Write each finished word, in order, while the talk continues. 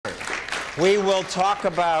We will talk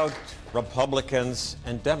about Republicans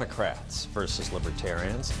and Democrats versus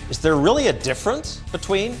Libertarians. Is there really a difference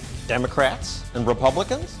between Democrats and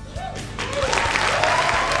Republicans?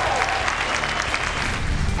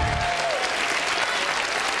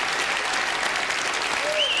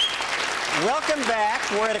 Welcome back.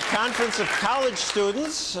 We're at a conference of college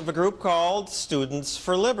students of a group called Students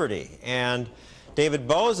for Liberty. And David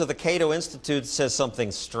Boaz of the Cato Institute says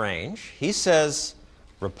something strange. He says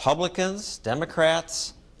Republicans,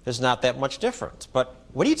 Democrats, there's not that much difference. But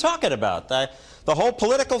what are you talking about? The whole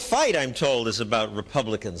political fight, I'm told, is about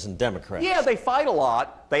Republicans and Democrats. Yeah, they fight a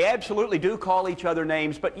lot. They absolutely do call each other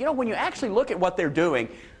names. But, you know, when you actually look at what they're doing,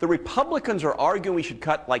 the Republicans are arguing we should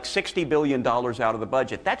cut like $60 billion out of the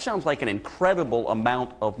budget. That sounds like an incredible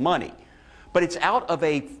amount of money. But it's out of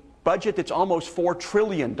a budget that's almost $4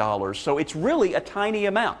 trillion, so it's really a tiny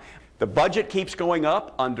amount. The budget keeps going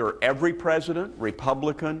up under every president,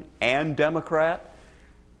 Republican and Democrat.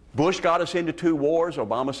 Bush got us into 2 wars.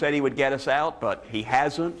 Obama said he would get us out, but he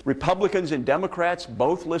hasn't. Republicans and Democrats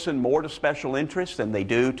both listen more to special interests than they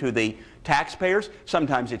do to the taxpayers.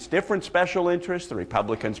 Sometimes it's different special interests. The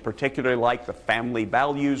Republicans particularly like the family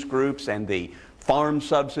values groups and the farm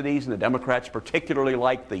subsidies, and the Democrats particularly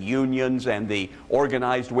like the unions and the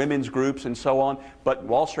organized women's groups and so on. But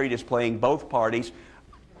Wall Street is playing both parties.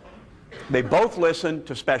 They both listen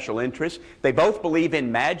to special interests. They both believe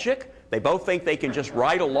in magic. They both think they can just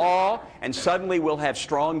write a law and suddenly we'll have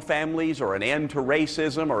strong families or an end to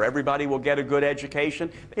racism or everybody will get a good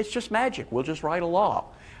education. It's just magic. We'll just write a law.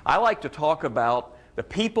 I like to talk about the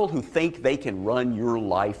people who think they can run your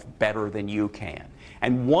life better than you can.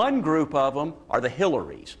 And one group of them are the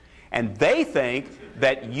Hillarys. And they think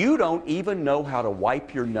that you don't even know how to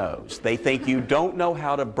wipe your nose. They think you don't know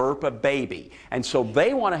how to burp a baby. And so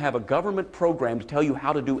they want to have a government program to tell you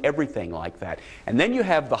how to do everything like that. And then you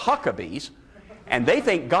have the Huckabees, and they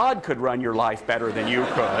think God could run your life better than you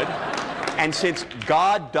could. And since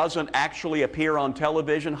God doesn't actually appear on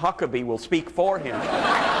television, Huckabee will speak for him.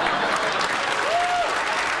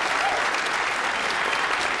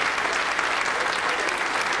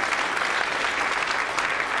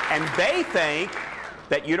 And they think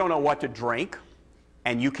that you don't know what to drink,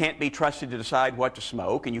 and you can't be trusted to decide what to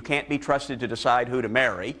smoke, and you can't be trusted to decide who to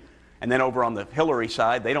marry. And then over on the Hillary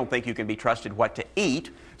side, they don't think you can be trusted what to eat.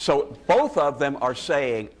 So both of them are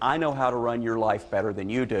saying, I know how to run your life better than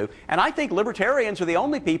you do. And I think libertarians are the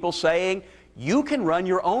only people saying, you can run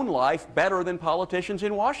your own life better than politicians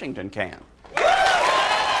in Washington can.